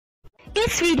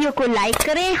इस वीडियो को लाइक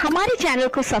करें, हमारे चैनल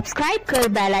को सब्सक्राइब कर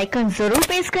बेल आइकन जरूर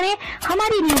प्रेस करें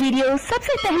हमारी न्यू वीडियो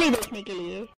सबसे पहले देखने के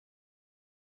लिए।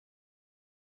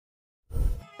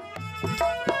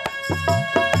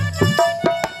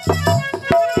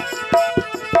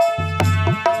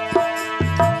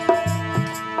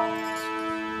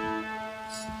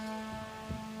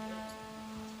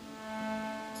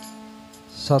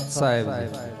 सत्सांग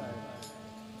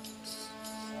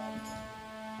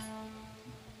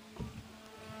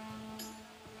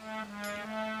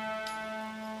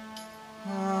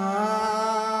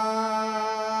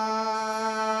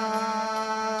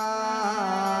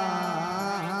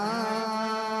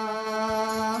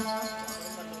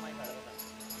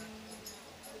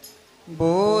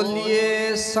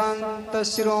बोलिए संत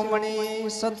शिरोमणि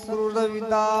सतगुरु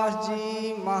रविदास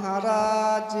जी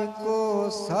महाराज को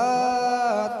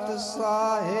सत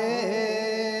साहेब।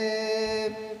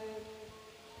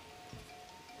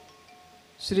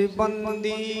 श्री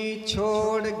बंदी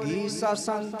छोड़ घीसा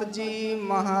संत जी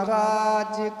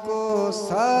महाराज को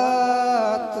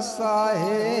सत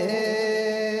साहेब।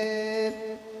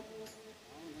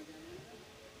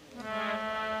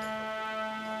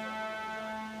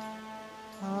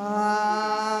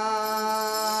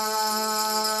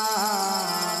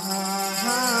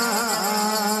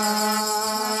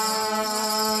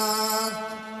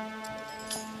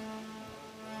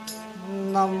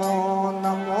 नमो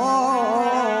नमो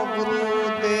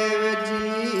गुरुदेव जी,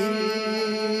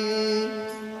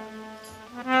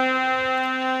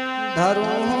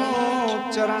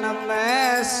 धरूं चरण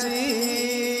में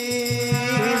शीश।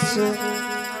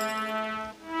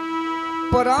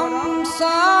 परम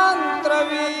संत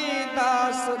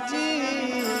रविदास जी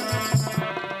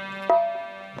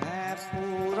हैं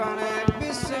पूर्ण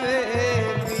विश्व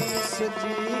विष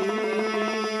जी।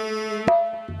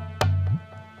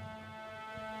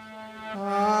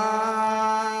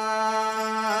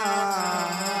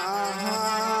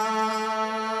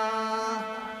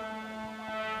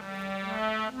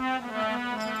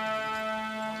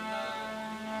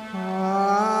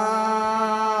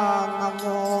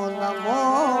 नमो नमो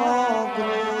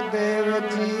गुरुदेव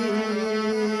जी,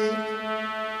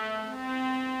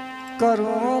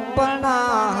 करूं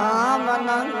प्रणाम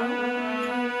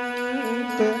अनंत।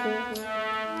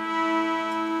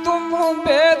 तुम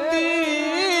बेदी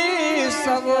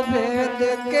सब भेद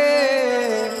के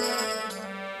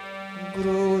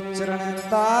गुरु चरण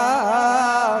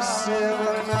दास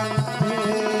वर्णन थे।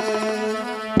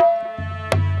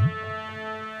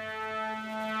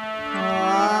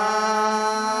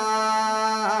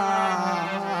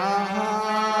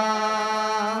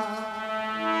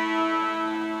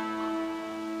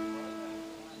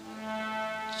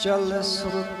 चल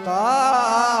श्रुता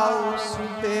उस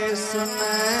देश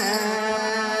में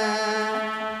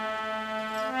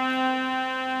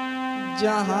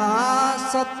जहाँ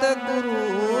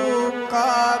सतगुरु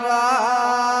का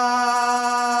राज।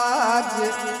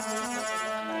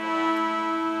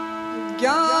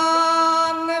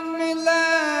 ज्ञान मिले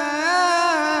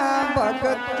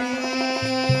भक्ति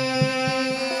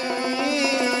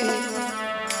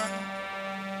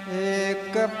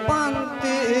एक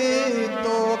पंक्ति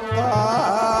दो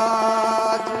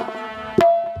काज।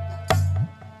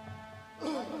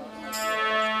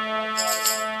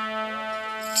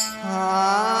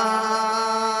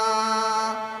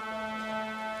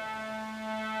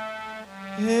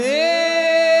 हे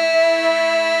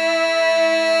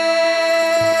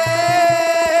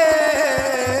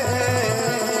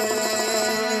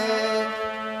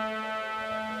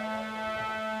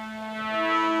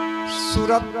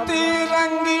सुरती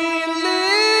रंगीली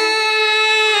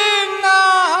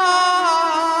नारी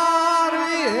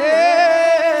है,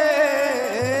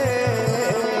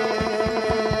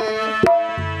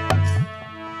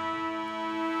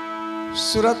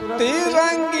 सुरती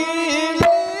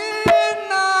रंगीली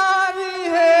नारी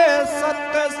है।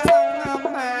 सत्संग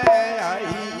में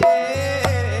आइए,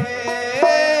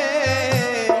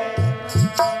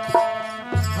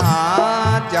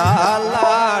 हाँ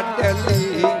जाला डली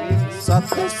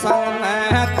सत्संग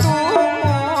में तू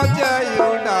मौज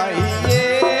उड़ाइए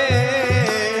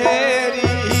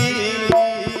री।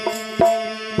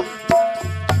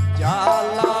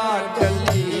 जाला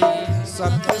डली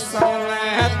सत्संग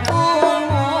में तू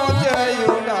मौज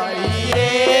उड़ाइए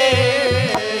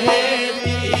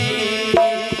री।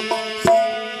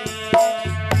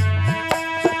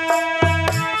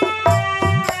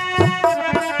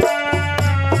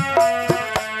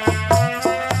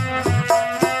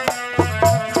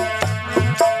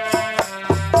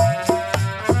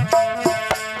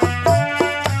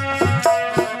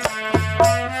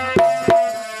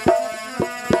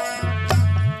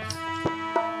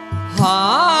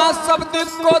 हाँ शब्द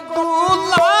को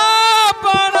दूल्हा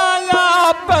बनाया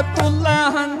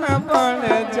दुल्हन बन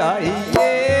जाइए।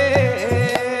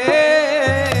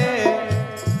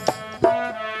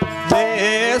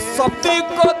 ये शब्द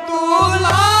को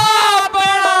दूल्हा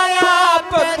बनाया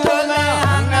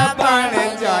दुल्हन बन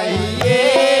जाइए।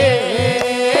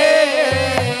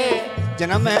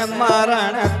 जन्म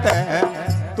मरण तय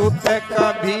तू ते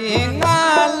कभी ना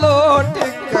लौट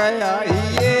के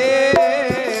आइए।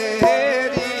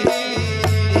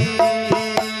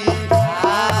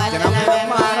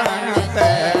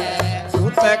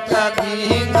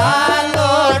 कभी ना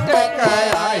लौट के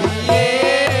आइए।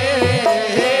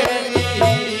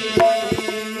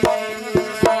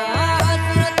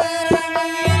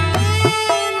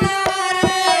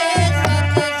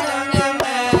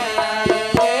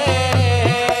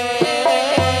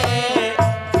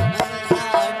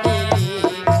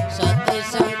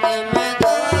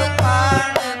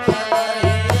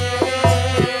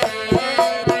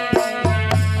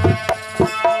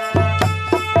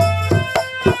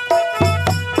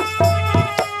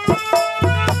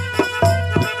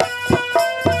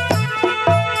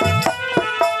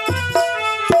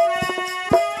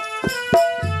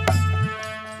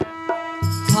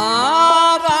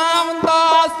 हाँ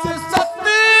रामदास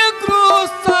सतगुरु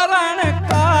शरण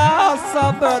का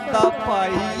शब्द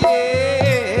पाइए।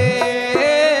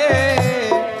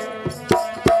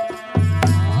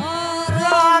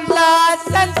 रामदास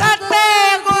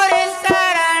सतगुरु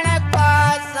शरण का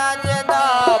शब्द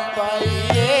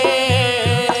पाइए।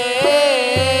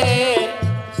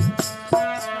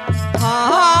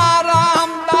 हाँ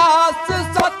रामदास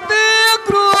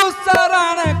सतगुरु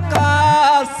शरण का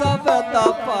शब्द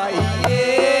पाइए।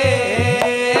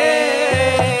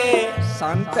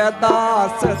 संत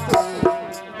दास तू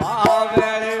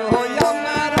पावल हो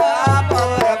यमरा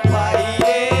पर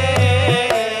पाइए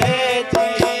जी।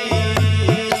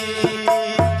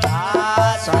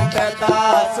 संत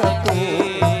दास तू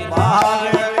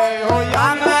पावल हो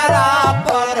यमरा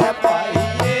पर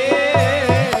पाइए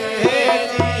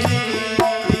जी।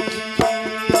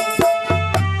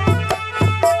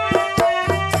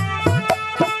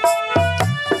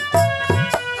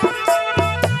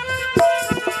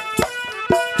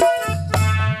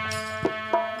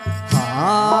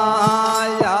 हाँ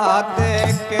याद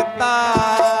किता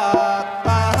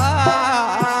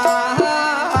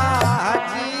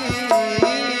जी।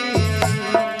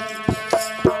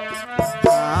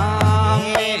 हाँ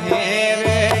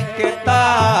मेरे किता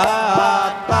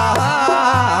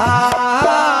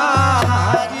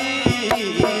जी।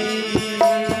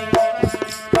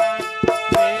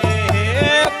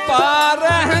 पार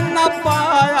न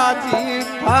पाया जी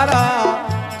खरा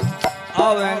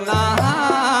अवना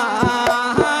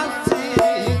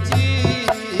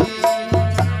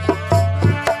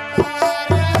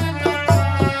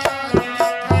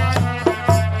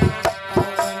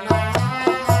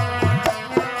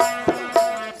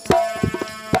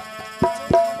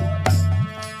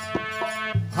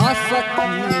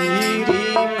सकीरी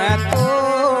मैं तो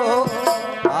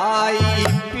आई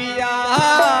पिया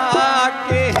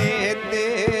के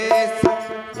देश।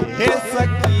 हे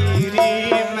सकीरी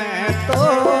मैं तो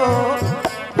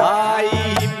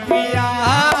आई पिया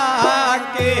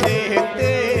के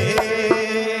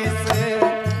देश।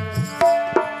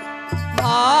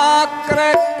 आकर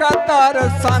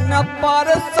दर्शन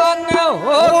परसन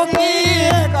होगी।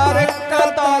 कर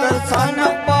दर्शन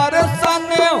परसन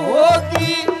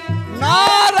होगी।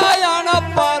 नारायण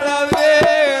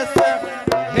परवेश।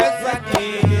 हे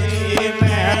सखी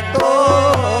मैं तो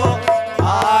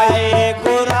आए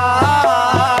गुरा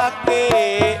के।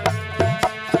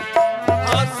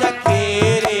 सखी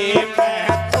रे मैं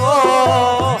तो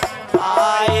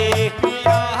आए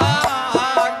पिया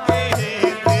के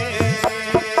देश।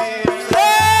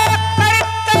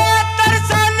 करते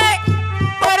दर्शन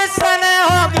परसन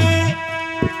होगी।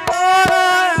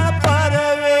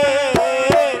 परवेश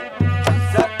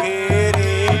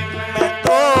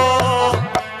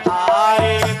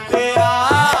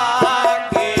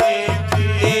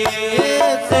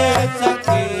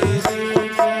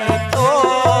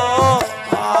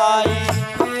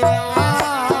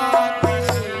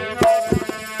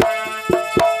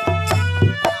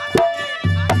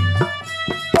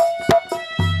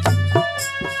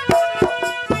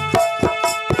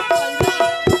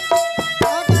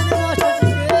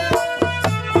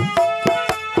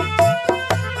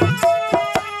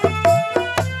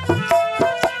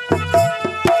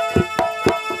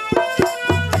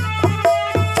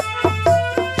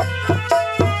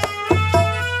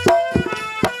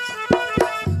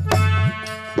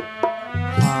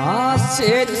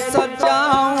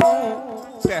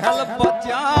पहल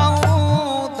बजाऊं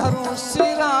धरू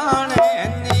सिराने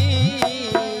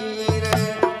नीर।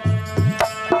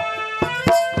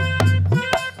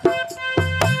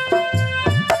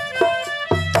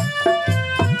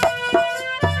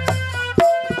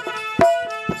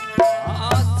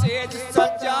 सेज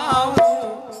सजाऊं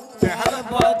पहल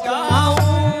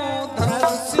बजाऊं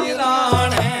धरू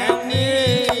सिराने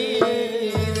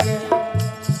नीर।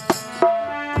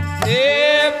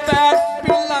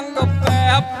 पलंग पे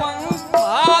पंखा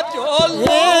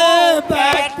झोलो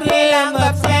बैठ पलंग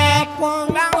पे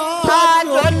पंखा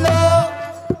झोलो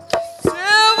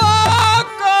सेवा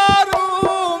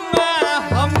करूं मैं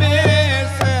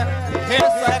हमेशा हे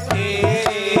सखी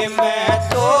मैं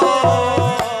तो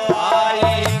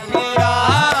आई पिया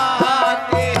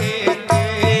के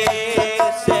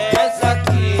देश से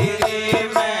सखी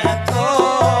मैं तो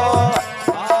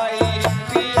आई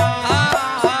पिया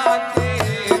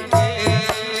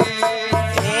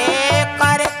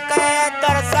करके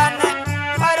दर्शन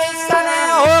परिसन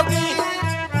होगी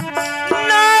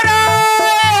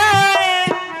नारायण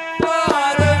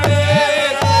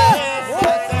परवेश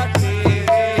से सखी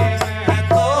मैं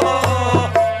तो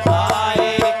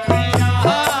आई पिया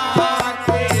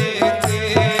के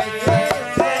देश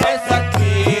से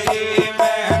सखी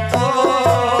मैं तो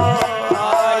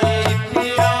आई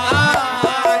पिया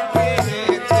के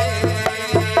देश।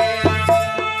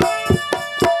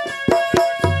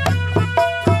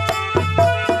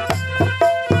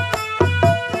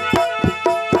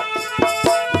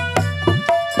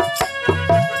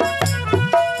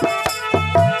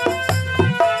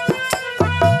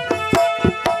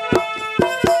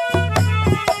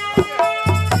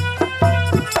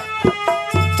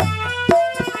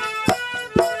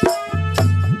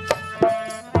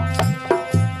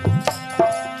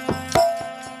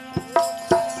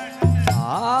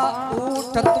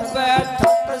 उठत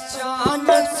बैठत शाम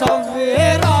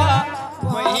सवेरा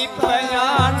वहीं पे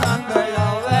आनंद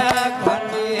आवे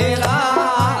घनेरा।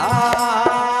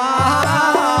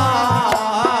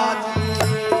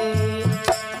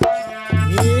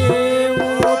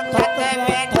 उठत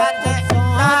बैठत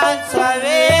शाम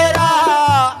सवेरा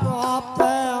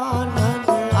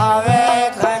आवे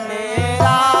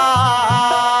घनेरा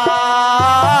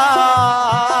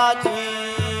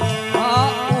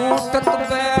उठत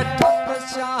बैठत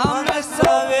शाम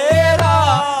सवेरा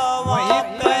वहीं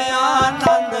पे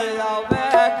आनंद आवे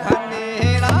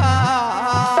घनेरा।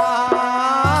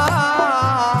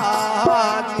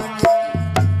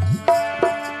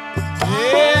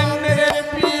 ये मेरे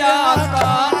पिया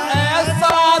का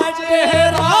ऐसा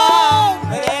चेहरा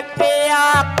मेरे पिया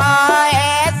का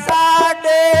ऐसा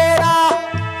डेरा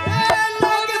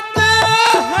लगते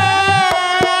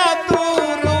हैं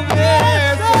दूर में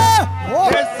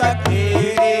से सखी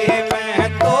मैं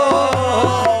तो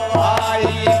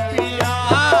आई पिया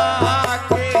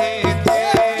के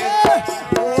देश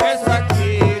से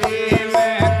सखी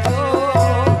मैं तो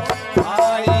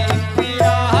आई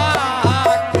पिया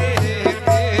के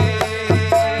देश।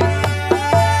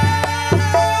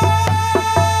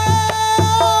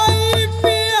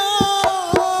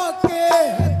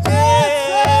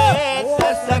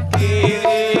 सखी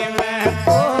मैं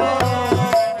तो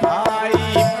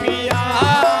आई पिया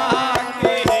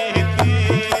के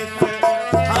देश।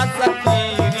 हाँ सखी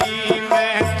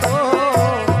मैं तो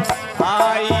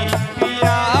आई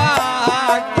पिया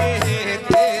के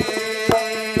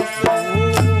देश।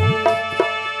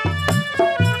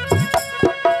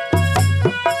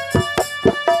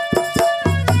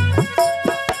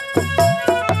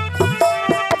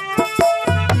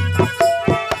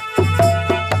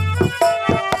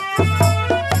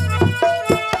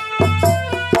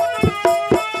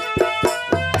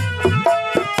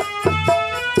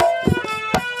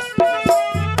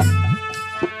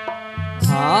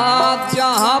 हाँ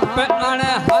जहाँ पे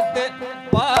अनहद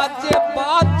बाजे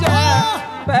बाजे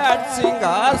बैठ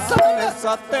सिंहासन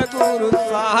सतगुरु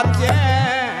साजे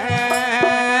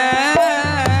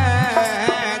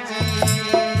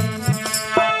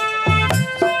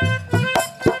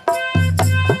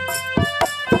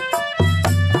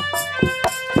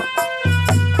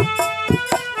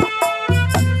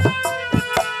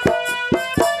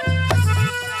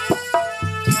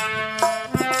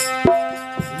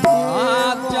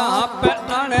जहाँ पे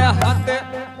अनहद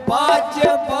बाजे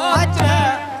बाजे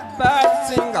बैठ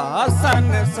सिंहासन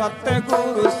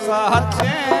सतगुरु साजे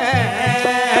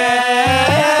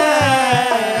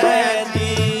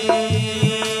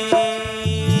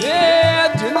ये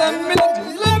झिलमिल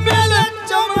झिलमिल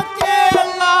चमके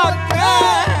लागे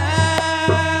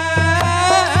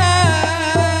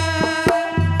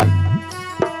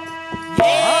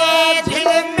ये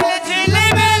झिलमिल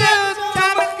झिलमिल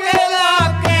चमके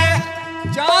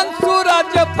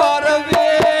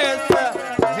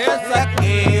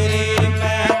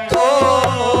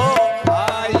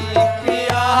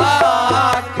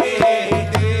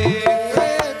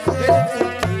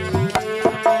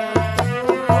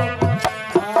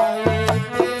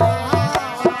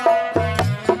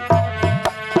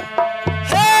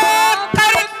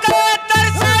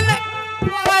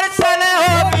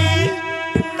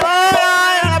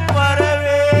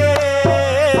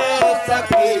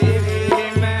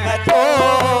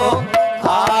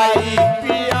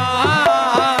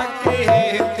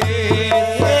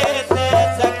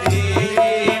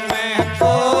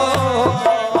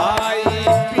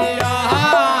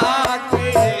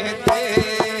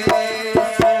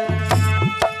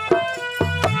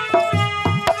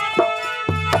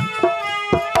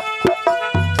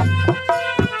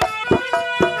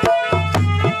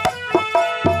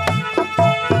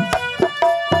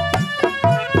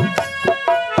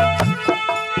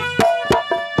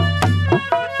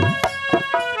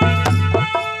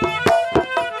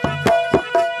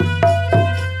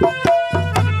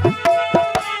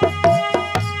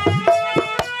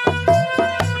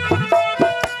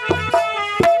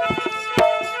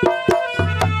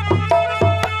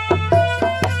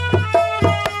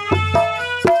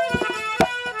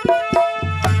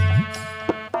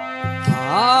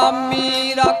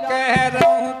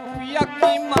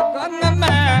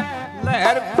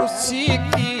खुशी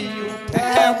की उठे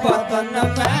बदन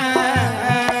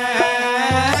में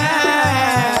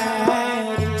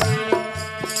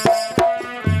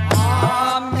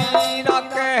मीरा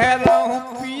कह रहा हूँ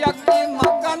पिया की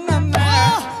मगन में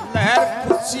लहर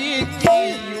खुशी की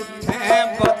उठे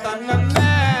बदन में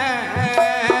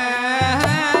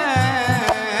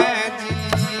जी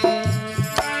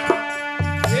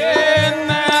ये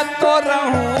मैं तो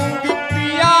रहूंगी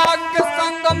पिया के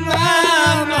संग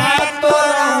में मैं तो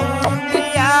रहूंगी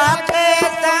पिया के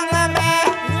संग में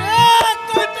ये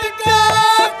कुछ क्या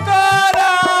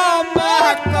करा मैं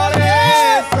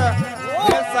कलेश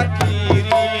ये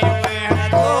सकीरी में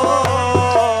तो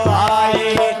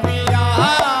आई पिया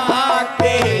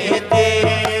के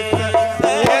देश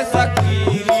ये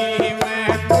सकीरी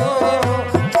में तो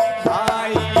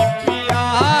आई पिया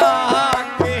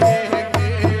के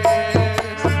देश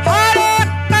हरे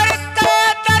करते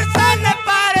दर्शन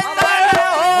पर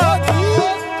होगी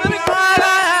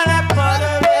नारायण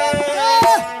परवेश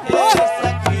ये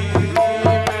सकीरी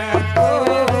में तो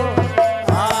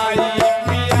आई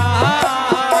पिया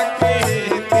के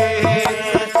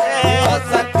देश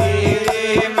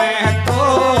सकीरी में तो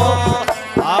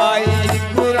आई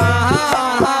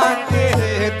गुरां के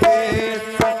देश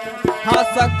हाँ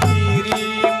सकीरी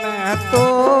में तो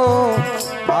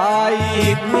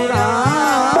आई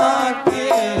गुरां के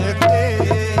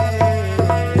देश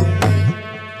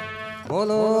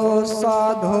बोलो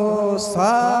साधो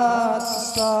साथ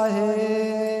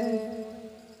साहेब